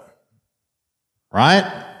little bit.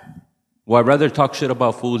 Right? Well, I'd rather talk shit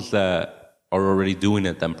about fools that are already doing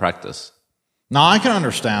it than practice. No, I can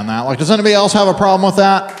understand that. Like, does anybody else have a problem with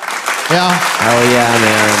that? Yeah? Hell yeah,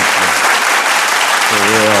 man. For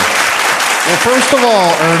real. Well, first of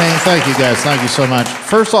all, Ernie, thank you guys. Thank you so much.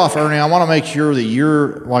 First off, Ernie, I want to make sure that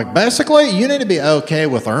you're, like, basically, you need to be okay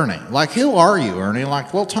with Ernie. Like, who are you, Ernie?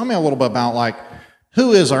 Like, well, tell me a little bit about, like,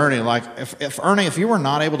 who is Ernie? Like, if Ernie, if you were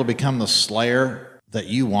not able to become the Slayer that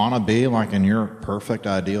you want to be, like, in your perfect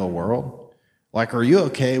ideal world, like, are you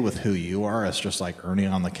okay with who you are as just, like, Ernie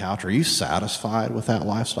on the couch? Are you satisfied with that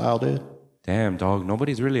lifestyle, dude? Damn, dog,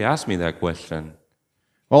 nobody's really asked me that question.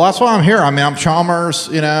 Well, that's why I'm here. I mean, I'm Chalmers,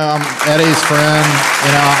 you know, I'm Eddie's friend.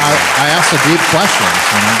 You know, I ask the deep questions,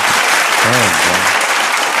 you know. Damn, dog.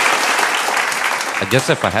 I guess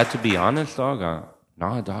if I had to be honest, dog,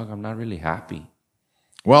 nah, dog, I'm not really happy.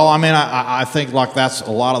 Well, I mean, I think, like, that's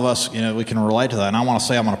a lot of us, you know, we can relate to that. And I want to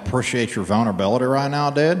say I'm going to appreciate your vulnerability right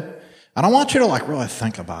now, dude. And I want you to, like, really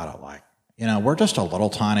think about it. Like, you know, we're just a little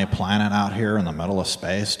tiny planet out here in the middle of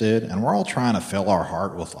space, dude. And we're all trying to fill our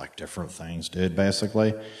heart with, like, different things, dude,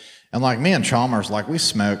 basically. And, like, me and Chalmers, like, we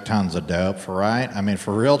smoke tons of dope, right? I mean,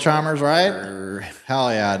 for real, Chalmers, right?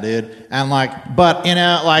 Hell yeah, dude. And, like, but, you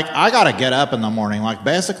know, like, I got to get up in the morning. Like,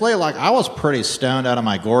 basically, like, I was pretty stoned out of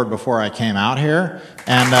my gourd before I came out here.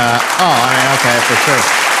 And, I mean, okay, for sure.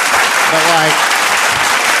 But, like,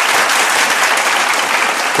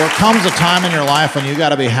 there comes a time in your life when you got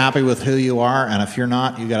to be happy with who you are, and if you're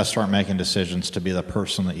not, you got to start making decisions to be the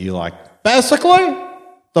person that you like. Basically,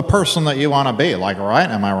 the person that you want to be. Like, right?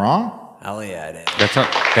 Am I wrong? Hell yeah, dude. That's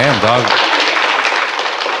not... Damn, dog.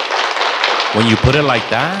 When you put it like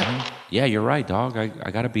that, yeah, you're right, dog. I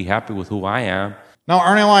got to be happy with who I am. No,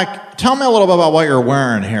 Ernie, like, tell me a little bit about what you're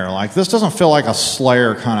wearing here. Like, this doesn't feel like a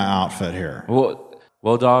Slayer kind of outfit here.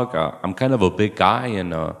 Well, dog, I'm kind of a big guy,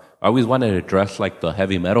 and I always wanted to dress like the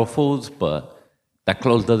heavy metal fools, but that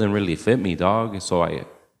clothes doesn't really fit me, dog. So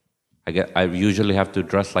I usually have to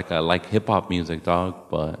dress like I like hip hop music, dog,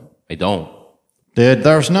 but I don't. Dude,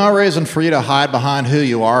 there's no reason for you to hide behind who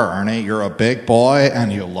you are, Ernie. You're a big boy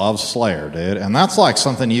and you love Slayer, dude. And that's like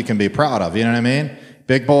something you can be proud of, you know what I mean?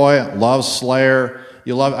 Big boy, loves Slayer.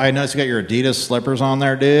 I noticed you got your Adidas slippers on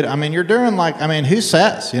there, dude. I mean, you're doing like, I mean, who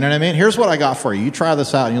says? You know what I mean? Here's what I got for you. You try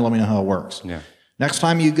this out and you let me know how it works. Yeah. Next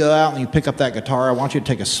time you go out and you pick up that guitar, I want you to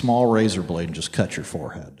take a small razor blade and just cut your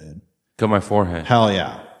forehead, dude. Cut my forehead? Hell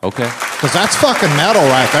yeah. Okay. Because that's fucking metal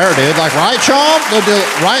right there, dude. Like, right, Chom?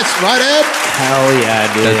 Right, Ed? Hell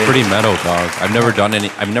yeah, dude. That's pretty metal, dog. I've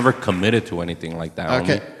never committed to anything like that.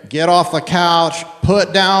 Okay. Get off the couch,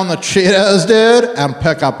 put down the Cheetos, dude, and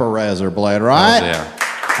pick up a razor blade, right? Oh, yeah.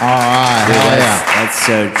 All right. Dude, hell yeah. That's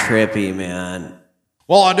so trippy, man.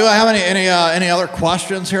 Well, do I have any other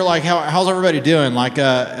questions here? Like, how's everybody doing? Like,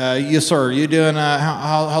 you, sir, you doing,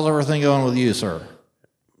 how's everything going with you, sir?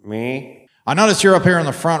 Me? I noticed you're up here in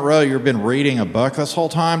the front row. You've been reading a book this whole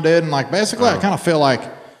time, dude. And, like, basically, I kind of feel like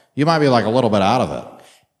you might be, like, a little bit out of it.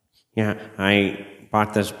 Yeah, I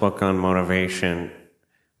bought this book on motivation.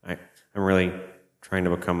 I'm really trying to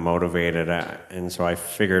become motivated. And so I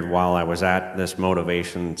figured while I was at this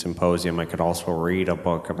motivation symposium, I could also read a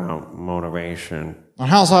book about motivation. And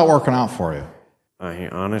how's that working out for you?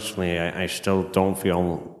 I still don't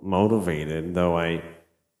feel motivated, though I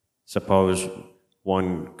suppose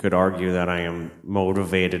one could argue that I am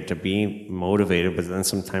motivated to be motivated, but then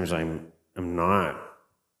sometimes I'm not.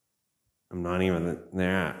 I'm not even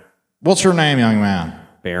that. What's your name, young man?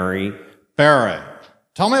 Barry. Barry.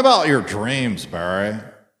 Tell me about your dreams, Barry.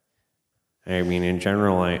 I mean, in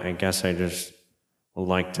general, I guess I just would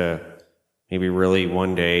like to maybe really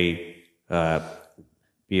one day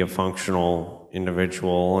be a functional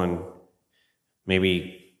individual and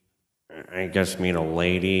maybe, I guess, meet a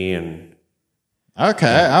lady and...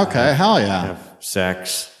 Okay, hell yeah. Have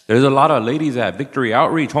sex. There's a lot of ladies at Victory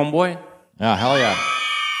Outreach, homeboy. Yeah, hell yeah.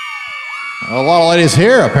 A lot of ladies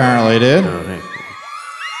here, apparently, dude.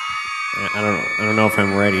 I don't know if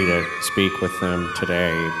I'm ready to speak with them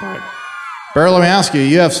today, but... Barry, let me ask you,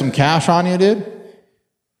 you have some cash on you, dude?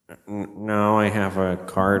 No, I have a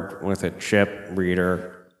card with a chip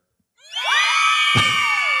reader.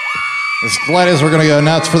 These ladies are going to go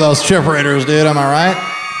nuts for those chip readers, dude, am I right?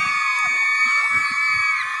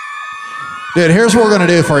 Dude, here's what we're going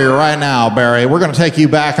to do for you right now, Barry. We're going to take you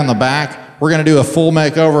back in the back. We're going to do a full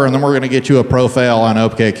makeover, and then we're going to get you a profile on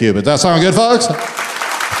OkCupid. Does that sound good, folks?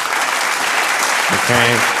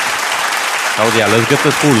 Okay. Oh, yeah, let's get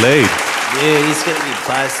this fool laid. Dude, he's going to be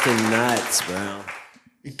busting nuts, bro.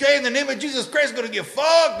 Okay, in the name of Jesus Christ, going to get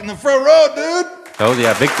fucked in the front row, dude. Oh,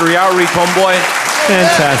 yeah, Victory Outreach, homeboy.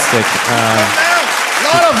 Fantastic.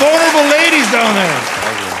 A lot of vulnerable ladies down there.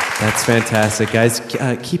 That's fantastic, guys.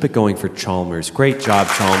 Keep it going for Chalmers. Great job,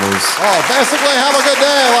 Chalmers. Oh, basically, have a good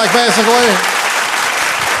day, like basically.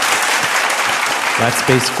 That's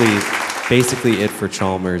basically it for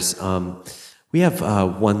Chalmers. We have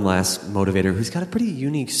one last motivator who's got a pretty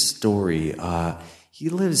unique story. He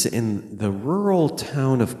lives in the rural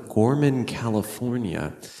town of Gorman,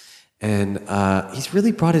 California. And he's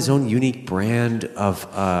really brought his own unique brand of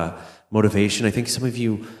motivation. I think some of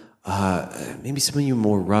you, maybe some of you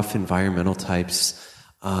more rough environmental types,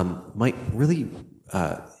 might really,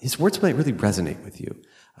 his words might really resonate with you.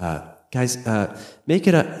 Guys,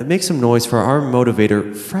 make some noise for our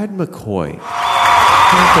motivator, Fred McCoy.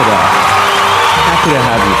 Clap it up. Happy to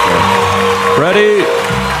have you, Fred. Freddie!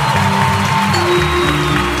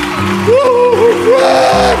 Woo,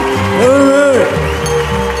 Fred!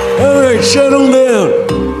 All right, settle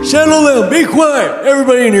down, be quiet.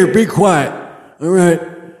 Everybody in here, be quiet. All right,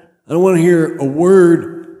 I don't want to hear a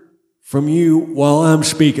word from you while I'm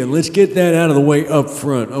speaking. Let's get that out of the way up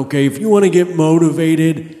front, okay? If you want to get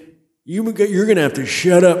motivated, you're going to have to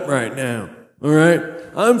shut up right now, all right?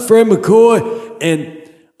 I'm Fred McCoy, and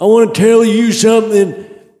I want to tell you something.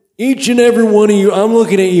 Each and every one of you, I'm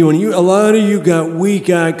looking at you, and a lot of you got weak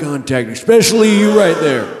eye contact, especially you right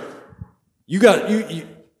there.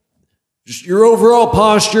 Just your overall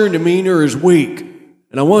posture and demeanor is weak,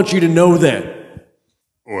 and I want you to know that.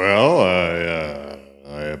 Well,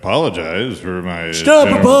 I apologize for my... Stop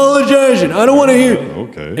apologizing. I don't want to hear...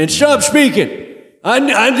 Okay. And stop speaking. I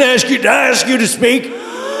didn't ask you to speak.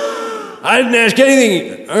 I didn't ask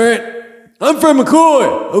anything. All right? I'm Fred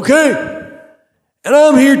McCoy, okay? And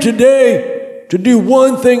I'm here today to do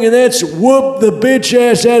one thing, and that's whoop the bitch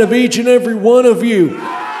ass out of each and every one of you.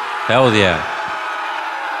 Hell yeah.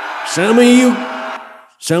 Some of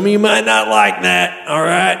you might not like that, all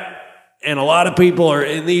right? And a lot of people are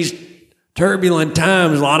in these turbulent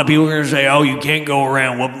times. A lot of people are going to say, oh, you can't go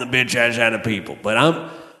around whooping the bitch ass out of people.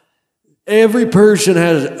 But every person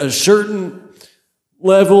has a certain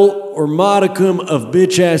level or modicum of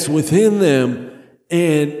bitch ass within them,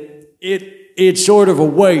 and it's sort of a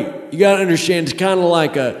weight. You got to understand, it's kind of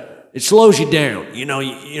like it slows you down. You know,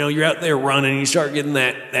 you're out there running and you start getting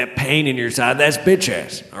that pain in your side. That's bitch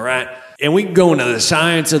ass, all right? And we can go into the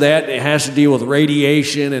science of that. It has to deal with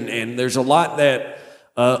radiation, and there's a lot that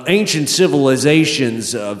ancient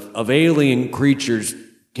civilizations of alien creatures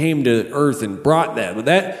came to Earth and brought that. But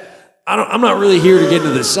I'm not really here to get into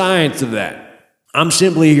the science of that. I'm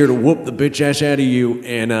simply here to whoop the bitch ass out of you,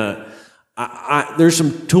 and there's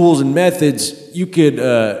some tools and methods you could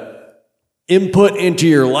input into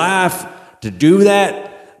your life to do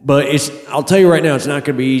that, but I'll tell you right now, it's not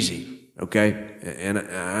going to be easy, okay? And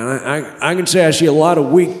I can say I see a lot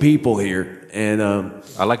of weak people here, and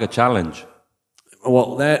I like a challenge.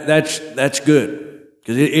 Well, that's good,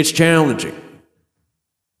 because it's challenging.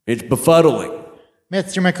 It's befuddling.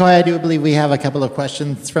 Mr. McCoy, I do believe we have a couple of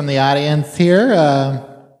questions from the audience here.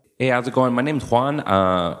 Hey, how's it going? My name's Juan.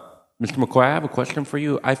 Mr. McCoy, I have a question for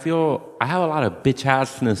you. I feel I have a lot of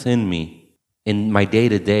bitch-assness in me. in my day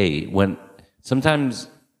to day, when sometimes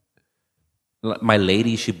my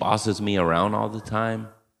lady, she bosses me around all the time.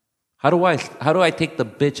 How do I take the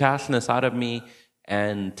bitch assness out of me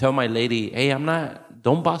and tell my lady, hey,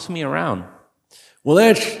 don't boss me around? Well,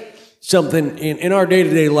 that's something in our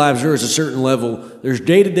day-to-day lives. There is a certain level. There's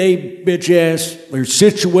day-to-day bitch ass, there's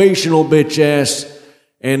situational bitch ass,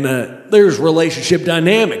 and there's relationship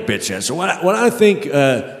dynamic bitch ass. So what I think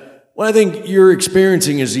you're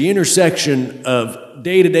experiencing is the intersection of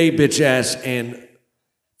day-to-day bitch ass and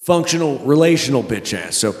functional relational bitch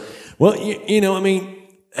ass. So, well, hey,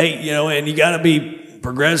 and you got to be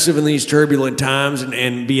progressive in these turbulent times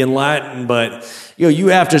and be enlightened, but you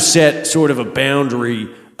have to set sort of a boundary,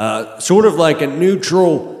 sort of like a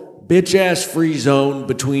neutral bitch ass free zone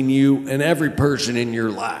between you and every person in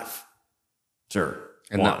your life, sir.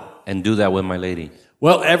 And do that with my lady.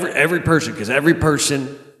 Well, every person, because every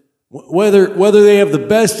person, whether they have the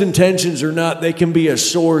best intentions or not, they can be a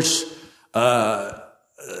source, a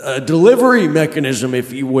delivery mechanism,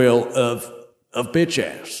 if you will, of bitch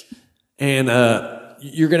ass. And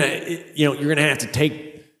you're gonna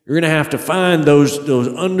have to find those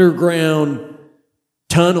underground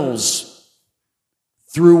tunnels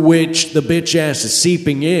through which the bitch ass is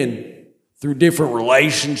seeping in through different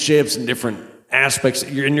relationships and different aspects,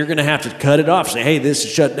 and you're going to have to cut it off. Say, hey, this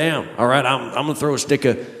is shut down. All right, I'm going to throw a stick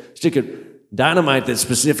of dynamite that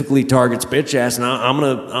specifically targets bitch ass, and I'm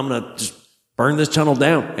gonna just burn this tunnel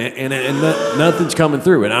down, and nothing's coming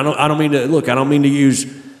through. And I don't mean to use.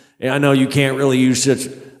 I know you can't really use such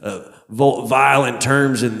violent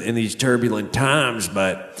terms in these turbulent times,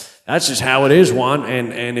 but that's just how it is, Juan.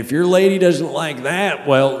 And if your lady doesn't like that,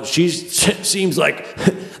 well, seems like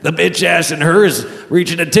the bitch ass in her is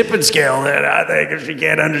reaching a tipping scale. That I think if she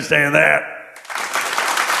can't understand that.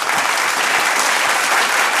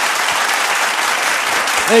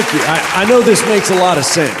 Thank you. I know this makes a lot of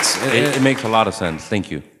sense. It makes a lot of sense.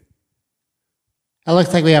 Thank you. It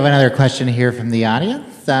looks like we have another question here from the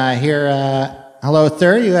audience. Hello,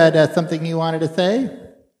 sir. You had something you wanted to say?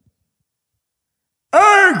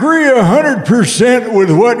 I agree 100%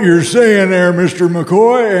 with what you're saying there, Mr.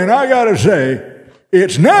 McCoy, and I gotta say,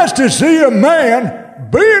 it's nice to see a man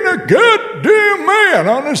being a goddamn man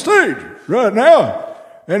on the stage right now.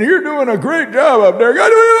 And you're doing a great job up there.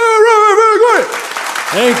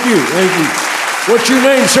 Thank you. What's your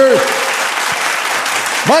name, sir?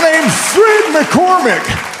 My name's Fred McCormick.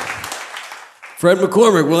 Fred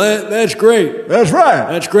McCormick. Well, that's great. That's right.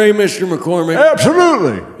 That's great, Mr. McCormick.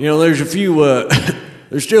 Absolutely.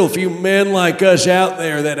 There's still a few men like us out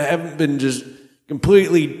there that haven't been just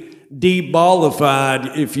completely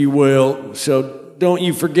deballified, if you will. So don't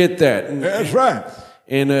you forget that. That's right.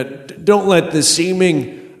 And don't let the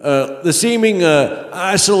seeming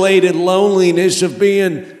isolated loneliness of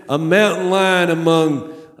being a mountain lion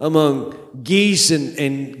among geese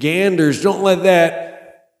and ganders, don't let that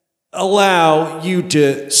allow you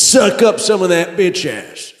to suck up some of that bitch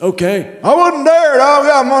ass, okay? I wouldn't dare, dog.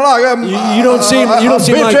 You don't seem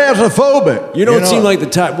bitch like assophobic. You don't seem like the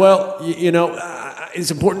type. Well, it's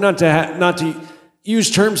important not to use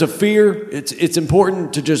terms of fear. It's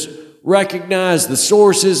important to just recognize the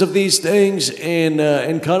sources of these things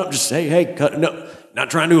and cut up. Just say, hey, no, not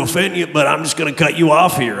trying to offend you, but I'm just going to cut you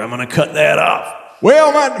off here. I'm going to cut that off.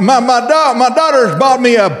 Well, my daughter's bought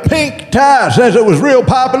me a pink tie. Says it was real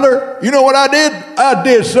popular. You know what I did? I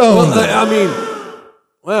did something.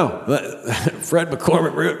 Fred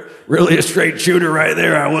McCormick, really a straight shooter right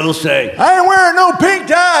there, I will say. I ain't wearing no pink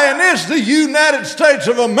tie, and this is the United States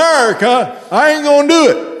of America. I ain't gonna do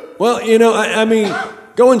it. Well,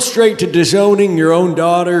 going straight to disowning your own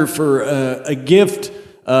daughter for a gift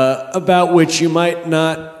about which you might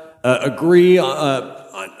not agree.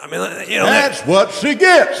 That's what she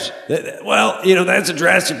gets. That's a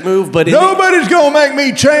drastic move, but nobody's going to make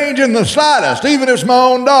me change in the slightest, even if it's my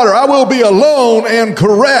own daughter. I will be alone and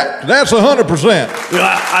correct. That's 100%.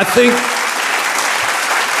 I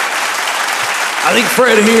think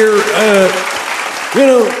Fred here,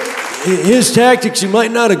 his tactics, you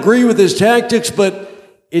might not agree with his tactics, but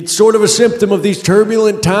it's sort of a symptom of these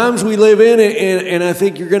turbulent times we live in, and I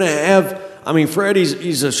think you're going to have... Fred,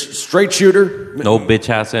 he's a straight shooter. No bitch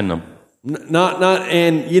ass in him. That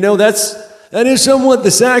is somewhat the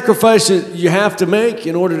sacrifice that you have to make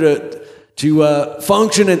in order to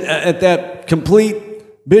function at that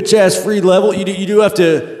complete bitch ass free level. You do have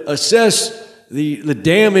to assess the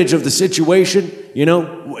damage of the situation.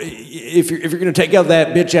 If you're going to take out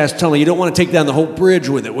that bitch ass tunnel, you don't want to take down the whole bridge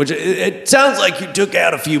with it. Which it sounds like you took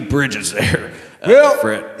out a few bridges there,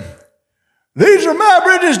 Fred. These are my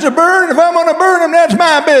bridges to burn. If I'm going to burn them, that's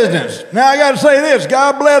my business. Now, I got to say this.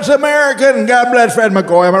 God bless America and God bless Fred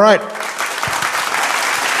McCoy. Am I right?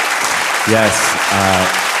 Yes.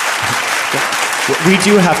 We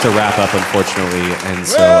do have to wrap up, unfortunately, and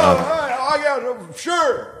so. I got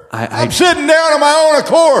sure. I'm sitting down on my own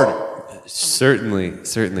accord.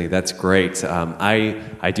 Certainly, that's great.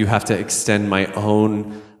 I do have to extend my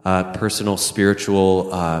own personal spiritual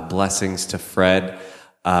blessings to Fred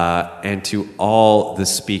and to all the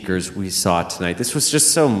speakers we saw tonight. This was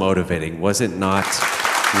just so motivating, was it not?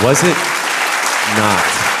 Was it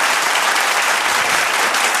not?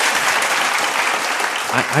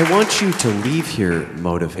 I want you to leave here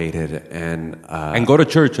motivated and go to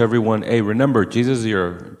church, everyone. Hey, remember, Jesus is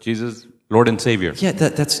your Lord and Savior. Yeah,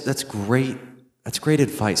 that's great. That's great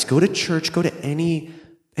advice. Go to church. Go to any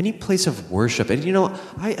place of worship. And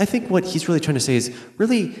I think what he's really trying to say is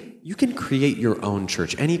really you can create your own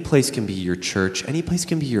church. Any place can be your church. Any place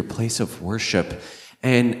can be your place of worship,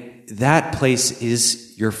 and that place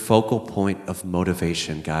is your focal point of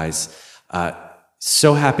motivation, guys.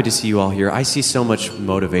 So happy to see you all here. I see so much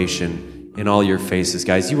motivation in all your faces,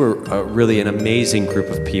 guys. You were really an amazing group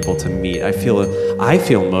of people to meet. I feel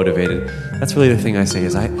motivated. That's really the thing I say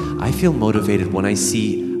is I feel motivated when I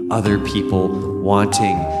see other people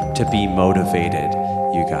wanting to be motivated,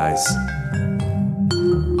 you guys.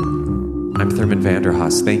 I'm Thurman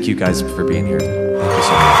Vanderhaas. Thank you guys for being here. Thank you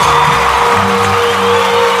so much.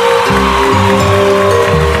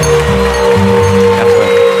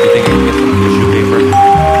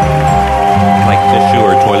 Tissue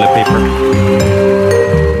or toilet paper.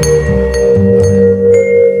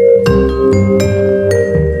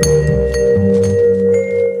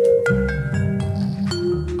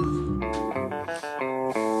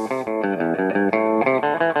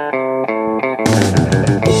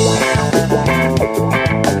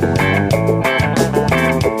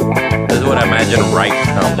 This is what I imagine ripe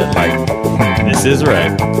sounded like. This is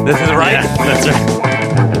right. This is right? Yeah, that's right.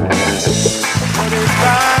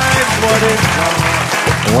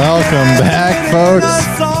 Welcome back, folks.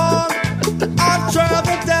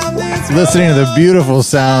 Listening to the beautiful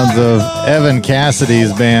sounds of Evan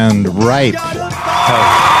Cassidy's band, Ripe.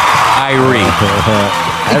 Irie.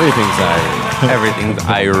 Everything's Irie. Everything's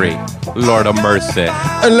Irie. Lord of mercy.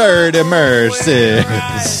 Lord of mercy.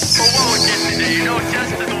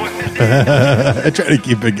 I try to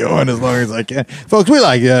keep it going as long as I can. Folks, we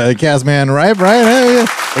like Castman Ripe, right?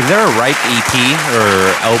 Is there a Ripe EP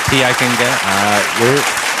or LP I can get?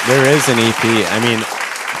 There is an EP. I mean,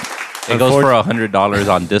 it goes for $100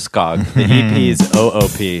 on Discog. The EP is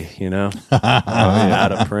OOP,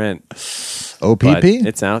 out of print. OPP? But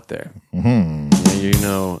it's out there. Mm-hmm. You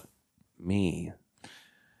know me.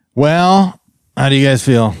 Well, how do you guys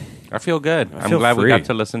feel? I feel good. I I'm feel glad free. we got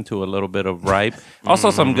to listen to a little bit of Ripe. Also,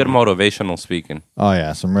 some good motivational speaking. Oh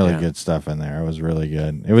yeah, some really good stuff in there. It was really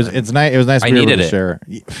good. It's nice. It was nice to I be able needed to it. share.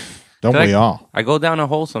 Don't we all? I go down a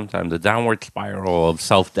hole sometimes, a downward spiral of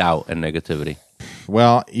self-doubt and negativity.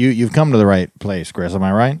 Well, you've come to the right place, Chris. Am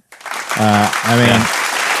I right?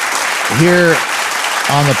 Here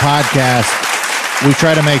on the podcast, we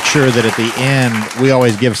try to make sure that at the end we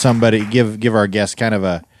always give our guests kind of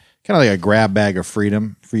like a grab bag of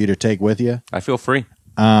freedom for you to take with you. I feel free.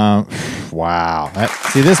 Wow.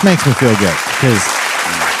 See, this makes me feel good because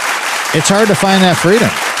it's hard to find that freedom.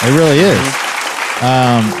 It really is.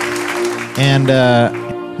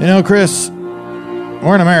 Chris,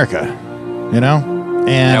 we're in America, and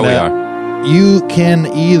yeah, we are. You can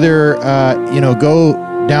either, go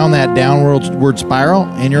down that downward spiral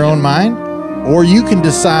in your own mind, or you can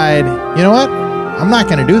decide, you know what? I'm not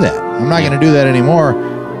going to do that. I'm not going to do that anymore.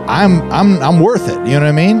 I'm worth it. You know what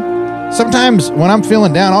I mean? Sometimes when I'm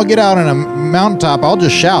feeling down, I'll get out on a mountaintop. I'll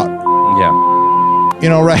just shout. Yeah.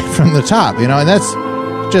 Right from the top. And that's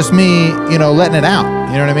just me, letting it out.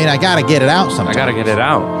 You know what I mean? I got to get it out sometimes. I got to get it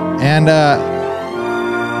out. And I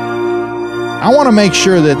want to make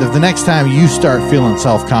sure that if the next time you start feeling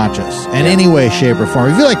self-conscious in any way, shape, or form,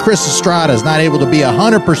 if you feel like Chris Estrada is not able to be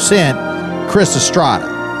 100% Chris Estrada,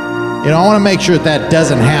 I want to make sure that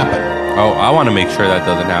doesn't happen. Oh, I want to make sure that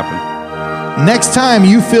doesn't happen. Next time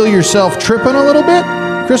you feel yourself tripping a little bit,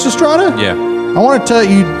 Chris Estrada, yeah, I want to tell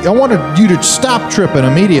you, I wanted you to stop tripping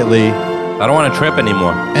immediately. I don't want to trip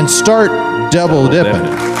anymore. And start double dipping.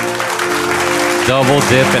 Double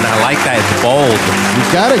dipping. I like that. It's bold. You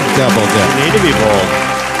got to double dip. You need to be bold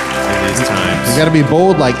in these times. You got to be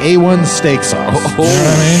bold like A1 steak sauce. You know what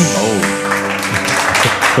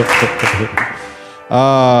I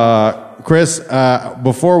mean? Chris,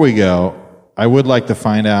 before we go, I would like to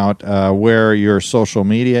find out where your social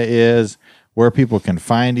media is, where people can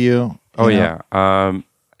find you, Oh, You yeah. know?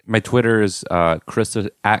 My Twitter is Chris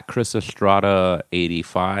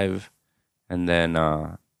Estrada85. And then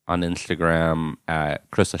on Instagram at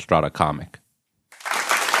Chris Estrada Comic.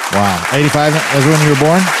 Wow. 85 was when you were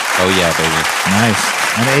born? Oh, yeah, baby. Nice.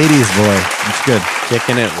 An 80s boy. That's good.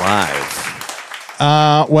 Kicking it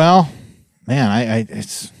live. Well, man,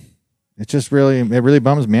 it really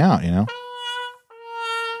bums me out,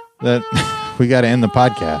 that we got to end the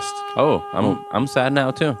podcast. Oh, I'm sad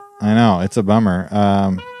now, too. I know. It's a bummer.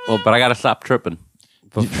 Well, but I got to stop tripping.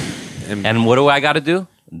 And what do I got to do?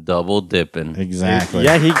 Double dipping. Exactly.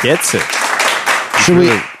 Yeah, he gets it.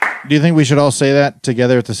 Do you think we should all say that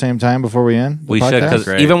together at the same time before we end? We should, because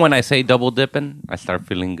even when I say double dipping, I start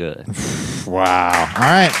feeling good. Wow. All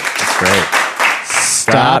right. That's great.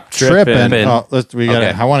 Stop tripping. Oh,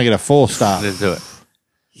 I want to get a full stop. Let's do it.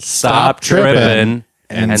 Stop tripping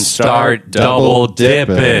and start double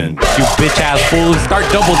dipping. You bitch ass fools, start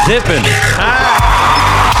double dipping.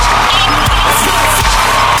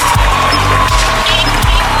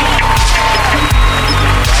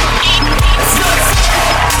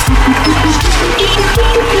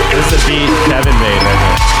 This is a beat Kevin made.